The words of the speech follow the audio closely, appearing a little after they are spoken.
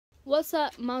What's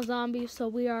up, my zombies? So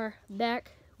we are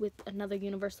back with another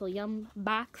Universal Yum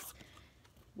box.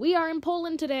 We are in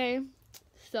Poland today,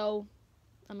 so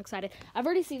I'm excited. I've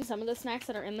already seen some of the snacks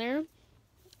that are in there,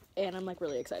 and I'm like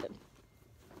really excited.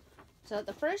 So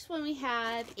the first one we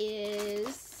have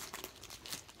is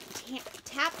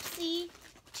Tapsi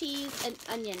cheese and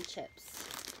onion chips.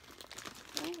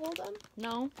 Can I hold them?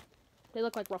 No, they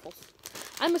look like Ruffles.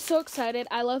 I'm so excited.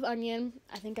 I love onion.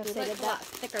 I think I've They stated look a that. lot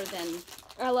thicker than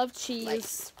I love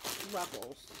cheese.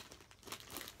 Ruffles.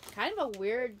 Kind of a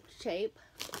weird shape.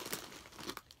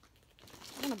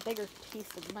 I want a bigger piece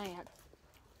than that.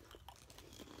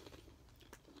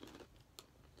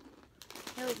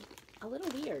 They're a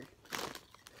little weird.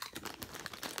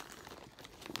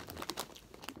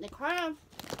 They kind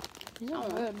of... These are Oh.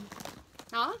 good.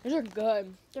 Huh? These are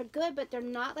good. They're good, but they're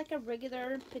not like a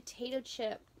regular potato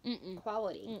chip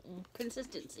quality.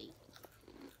 Consistency.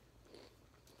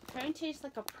 Kind of tastes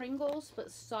like a Pringles,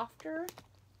 but softer.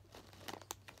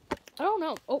 I don't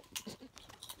know. Oh,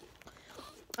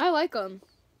 I like them.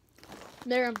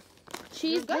 They're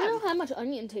cheese. They're They good. don't have much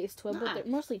onion taste to it, but Nuh-uh. they're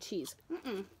mostly cheese.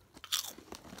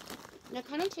 They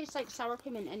kind of taste like sour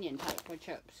cream and onion type for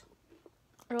chips.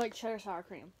 Or like cheddar sour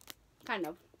cream. Kind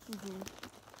of.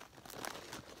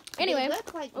 Anyway. They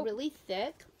look like really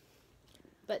thick,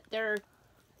 but they're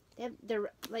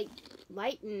like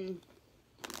light and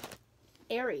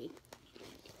airy.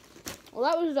 Well,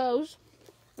 that was those.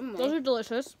 Mm. Those are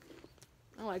delicious.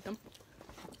 I like them.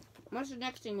 What's the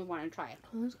next thing we want to try?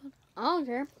 I don't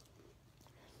care.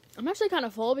 I'm actually kind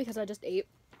of full because I just ate.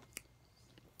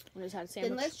 I just had a sandwich.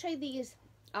 Then let's try these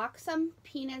Oxum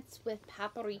peanuts with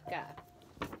paprika.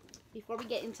 Before we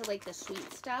get into like the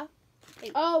sweet stuff.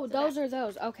 Hey, Oh, so those are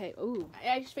those. Okay. Ooh.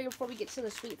 I just figured before we get to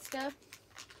the sweet stuff.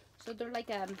 So they're like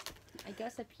I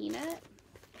guess a peanut.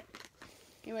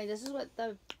 Anyway, this is what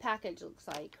the package looks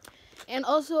like. And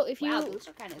also, if you Wow, those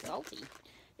are kind of salty.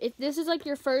 if this is like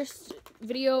your first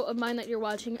video of mine that you're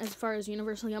watching as far as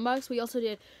Universal Yumbox, we also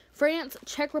did France,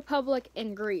 Czech Republic,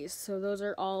 and Greece. So those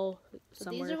are all So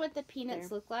somewhere. these are what the peanuts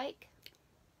there. look like.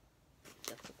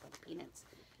 Those look like peanuts,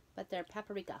 but they're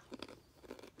paprika.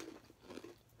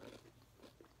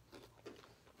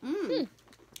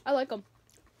 I like them.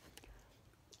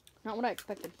 Not what I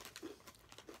expected.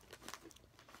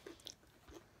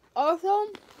 Also,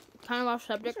 kind of off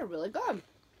subject. These are really good.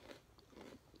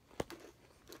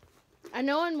 I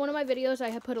know in one of my videos I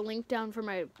have put a link down for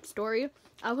my story.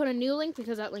 I'll put a new link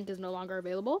because that link is no longer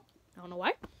available. I don't know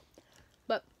why.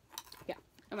 But, yeah.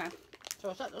 Okay, so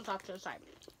we'll set those off to the side.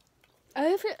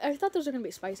 I thought those were going to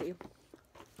be spicy.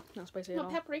 Not spicy at No,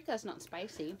 all. paprika is not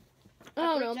spicy. I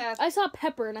don't know. paprika- I saw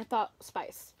pepper and I thought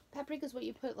spice. Paprika is what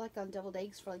you put like on deviled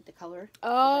eggs for like the color.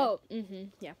 Oh,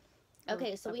 yeah.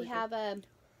 Okay, so we Paprika. have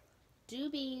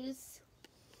Doobies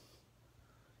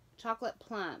chocolate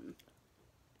plum.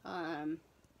 Try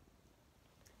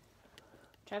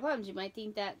plums. You might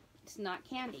think that it's not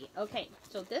candy. Okay,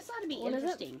 so this ought to be What is it?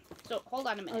 interesting. So hold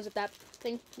on a Oh, minute. is it that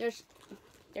thing? There's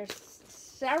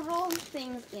several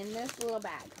things in this little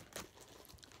bag.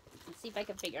 Let's see if I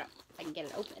can figure out if I can get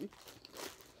it open.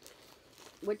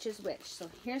 Which is which? So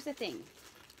here's the thing.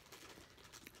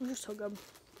 Those are so good.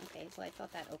 Okay, so I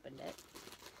thought that opened it.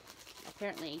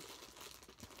 Apparently,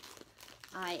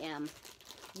 I am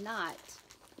not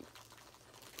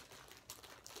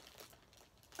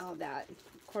all that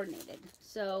coordinated.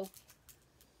 So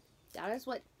that is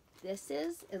what this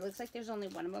is. It looks like there's only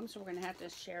one of them, so we're going to have to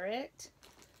share it.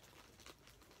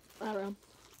 I don't know.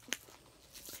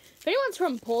 If anyone's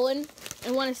from Poland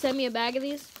and want to send me a bag of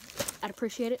these, I'd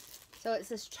appreciate it. So it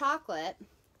says chocolate.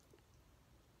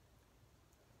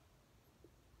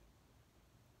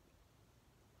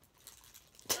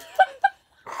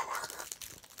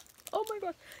 Oh my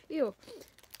god. Ew.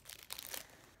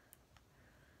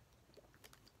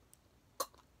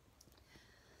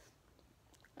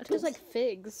 It tastes like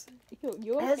figs. Ew,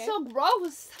 you okay? It's so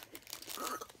gross.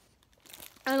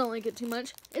 I don't like it too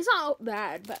much. It's not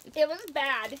bad, but It was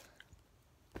bad. it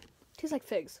tastes like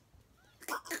figs.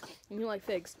 You like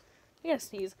figs. I gotta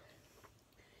sneeze.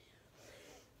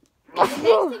 The next thing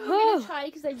we're going to try,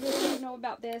 because I really don't know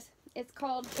about this, it's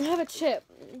called I have a chip.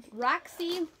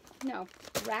 Raxi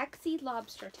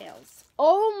lobster tails.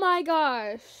 Oh my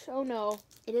gosh. Oh no.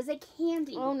 It is a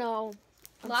candy. Oh no.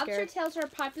 I'm Lobster scared. tails are a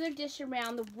popular dish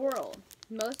around the world.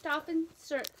 Most often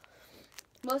served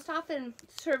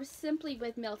simply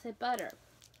with melted butter.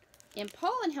 In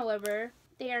Poland, however,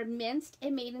 they are minced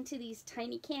and made into these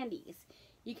tiny candies.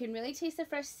 You can really taste the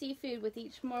fresh seafood with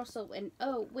each morsel. And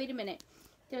oh, wait a minute.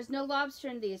 There's no lobster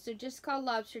in these. They're just called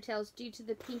lobster tails due to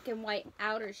the pink and white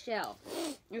outer shell.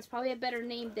 It's probably a better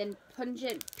name than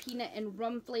pungent peanut and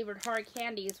rum flavored hard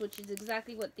candies, which is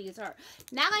exactly what these are.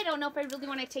 Now I don't know if I really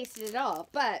want to taste it at all,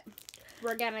 but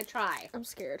we're gonna try. I'm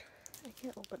scared. I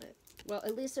can't open it. Well,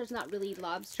 at least there's not really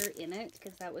lobster in it,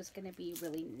 because that was gonna be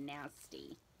really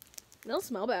nasty. They don't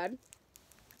smell bad.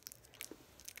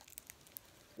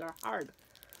 They're hard.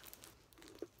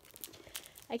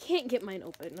 I can't get mine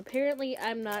open. Apparently,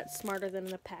 I'm not smarter than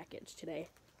the package today.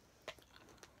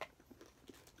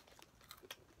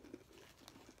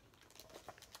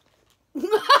 These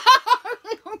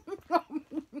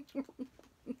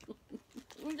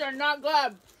are not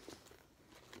good.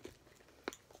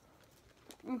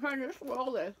 I'm trying to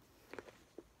swallow this.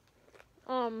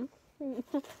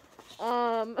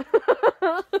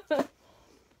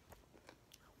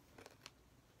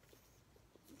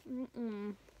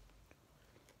 Mm-mm.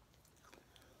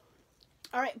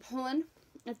 All right, Pullen,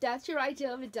 if that's your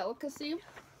idea of a delicacy,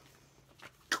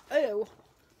 Ew.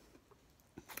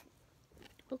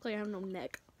 Look like I have no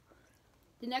neck.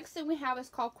 the next thing we have is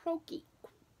called croaky.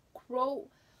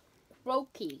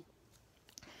 Croaky.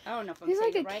 I don't know if I'm It's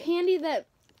saying like it a right. candy that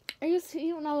I used to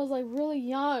eat when I was like really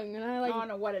young, and I like. I don't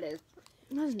know what it is.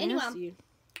 That's Anyway. nasty.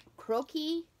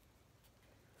 Croaky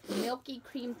milky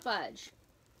cream fudge.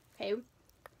 Okay.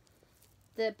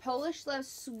 The Polish love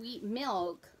sweet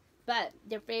milk, but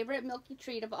their favorite milky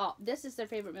treat of all. This is their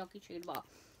favorite milky treat of all.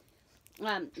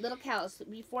 Little cows.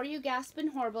 Before you gasp in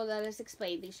horrible, let us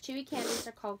explain. These chewy candies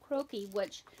are called croaky,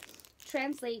 which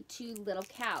translate to little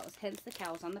cows, hence the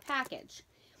cows on the package.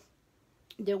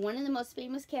 They're one of the most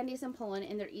famous candies in Poland,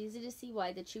 and they're easy to see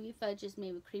why. The chewy fudge is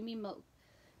made with creamy milk,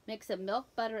 mix of milk,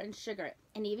 butter, and sugar,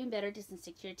 and even better, doesn't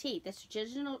stick to your teeth. This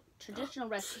traditional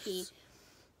recipe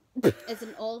is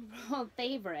an old world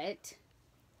favorite.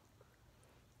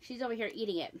 She's over here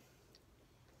eating it.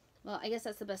 Well, I guess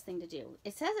that's the best thing to do.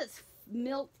 It says it's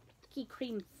milky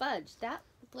cream fudge. That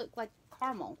looked like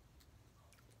caramel.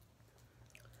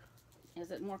 Is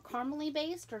it more caramely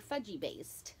based or fudgy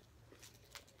based?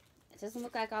 It doesn't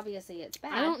look like obviously it's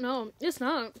bad. I don't know. It's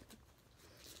not.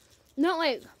 Not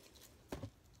like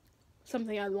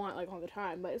something I'd want like all the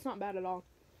time, but it's not bad at all.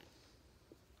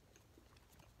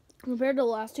 Compared to the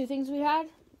last two things we had,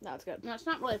 that's good. No, it's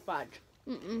not really fudge.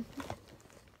 Mm-mm.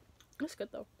 That's good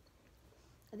though.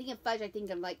 I think of fudge, I think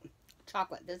of like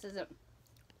chocolate. This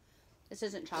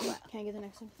isn't chocolate. Can I get the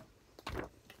next one?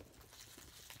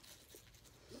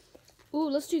 Ooh,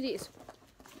 let's do these.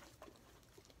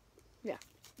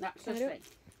 That's Can I this do thing.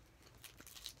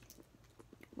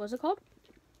 What's it called?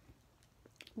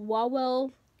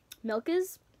 Wawel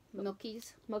Milkies?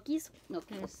 Milkies. Milkies?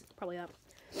 Milkies. Probably that.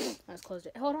 I just closed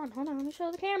it. Hold on. Let me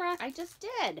show the camera. I just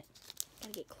did.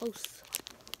 Gotta get close.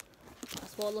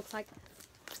 That's what it looks like.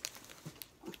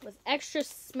 With extra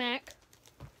smack.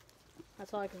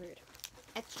 That's all I can read.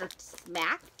 Extra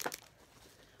smack.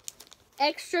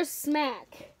 Extra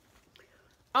smack.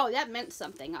 Oh, that meant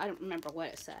something. I don't remember what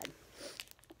it said.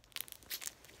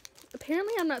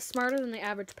 Apparently I'm not smarter than the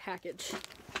average package.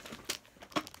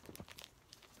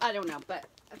 I don't know, but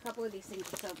a couple of these things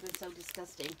have been so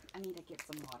disgusting. I need to get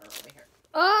some water over here.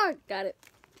 Oh, got it.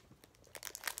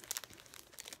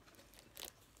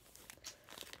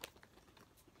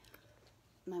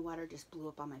 My water just blew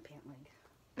up on my pant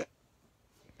leg.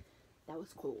 That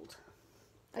was cold.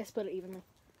 I split it evenly.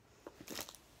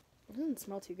 It doesn't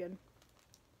smell too good.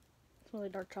 It's really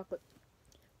dark chocolate.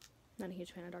 Not a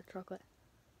huge fan of dark chocolate.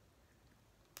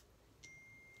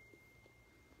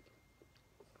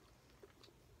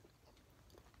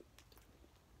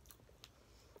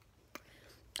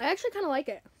 I actually kind of like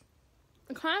it.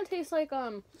 It kind of tastes like,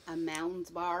 A Mounds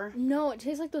bar. no, it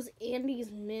tastes like those Andes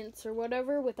mints or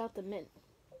whatever without the mint.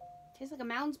 Tastes like a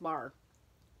Mounds bar.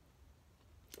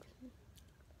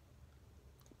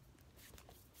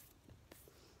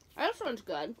 This one's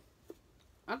good.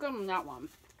 I'll give them that one.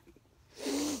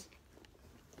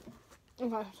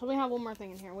 Okay, so we have one more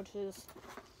thing in here, which is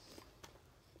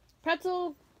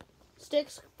pretzel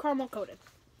sticks caramel coated.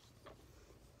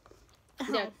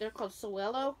 They're called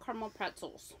Suelo caramel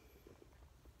pretzels.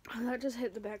 Oh, that just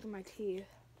hit the back of my teeth.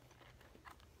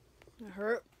 It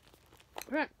hurt.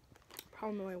 Right.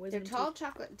 Probably my wisdom They're tall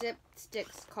chocolate dip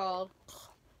sticks called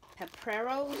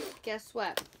Peprero. Guess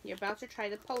what? You're about to try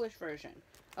the Polish version.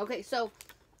 Okay, so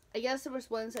I guess there was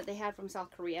ones that they had from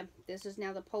South Korea. This is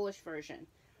now the Polish version.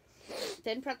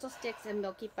 Thin pretzel sticks and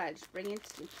milky fudge.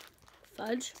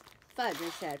 Fudge? Fudge, I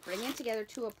said. Bringing together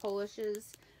two of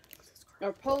Poland's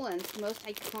most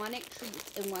iconic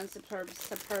treats in one superb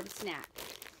snack.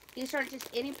 These aren't just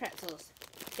any pretzels.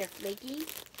 They're flaky,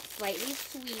 slightly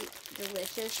sweet,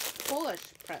 delicious Polish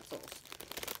pretzels.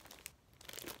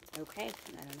 Okay,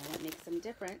 I don't know what makes them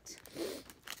different.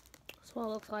 That's what it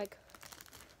looks like.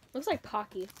 Looks like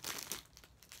Pocky.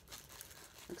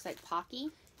 Looks like Pocky.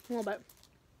 A little bit.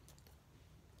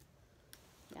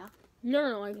 Yeah. You're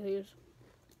gonna like these.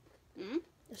 Mm?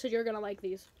 I said you're gonna like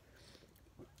these.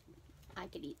 I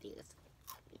could eat these.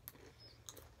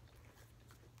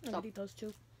 I could eat those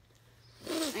too.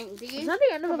 And these Is that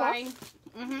the end of the box?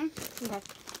 combine, Okay.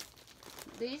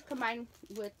 These combined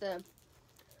with the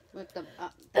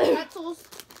pretzels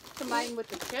combined with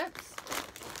the chips,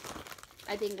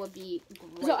 I think would be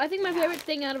great. So I think my to favorite have.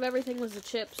 thing out of everything was the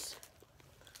chips.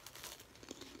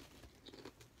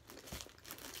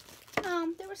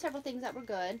 There were several things that were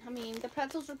good. I mean, the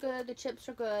pretzels were good, the chips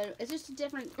were good. It's just a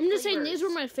different. I'm just saying these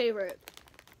flavors. were my favorite.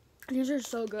 These are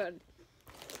so good.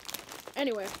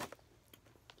 Anyway,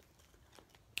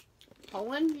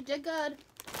 Poland, you did good.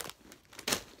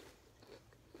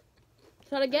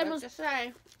 so that again I was have to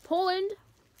say. Poland.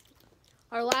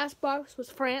 Our last box was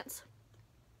France.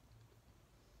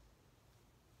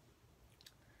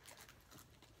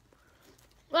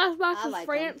 Last box I was like 'em.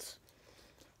 France.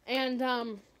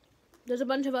 And there's a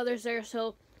bunch of others there,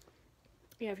 so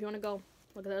yeah, if you want to go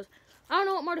look at those. I don't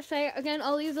know what more to say. Again,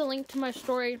 I'll leave the link to my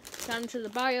story down into the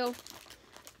bio.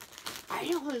 I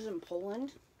know who's in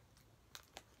Poland.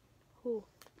 Who?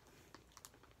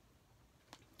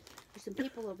 There's some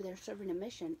people over there serving a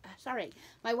mission. Sorry,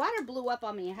 my water blew up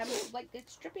on me. I have it,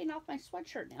 it's dripping off my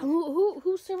sweatshirt now.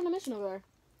 Who's serving a mission over there?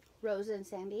 Rosa and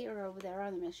Sandy are over there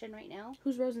on the mission right now.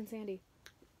 Who's Rose and Sandy?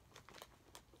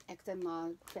 Ex-in-law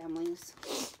families.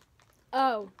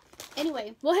 Oh.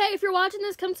 Anyway, Well, hey, if you're watching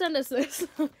this, come send us this.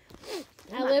 you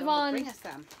I might live be able to on bring us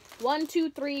some.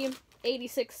 123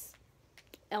 86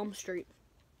 Elm Street.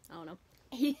 I don't know.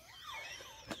 You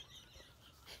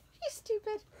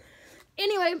stupid.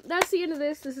 Anyway, that's the end of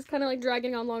this. This is kind of like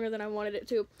dragging on longer than I wanted it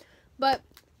to. But,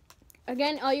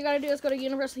 again, all you gotta do is go to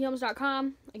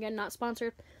universalyums.com. Again, not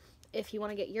sponsored. If you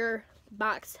want to get your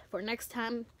box for next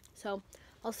time. So,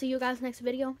 I'll see you guys next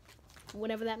video.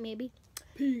 Whenever that may be.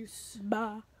 Peace.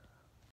 Bye.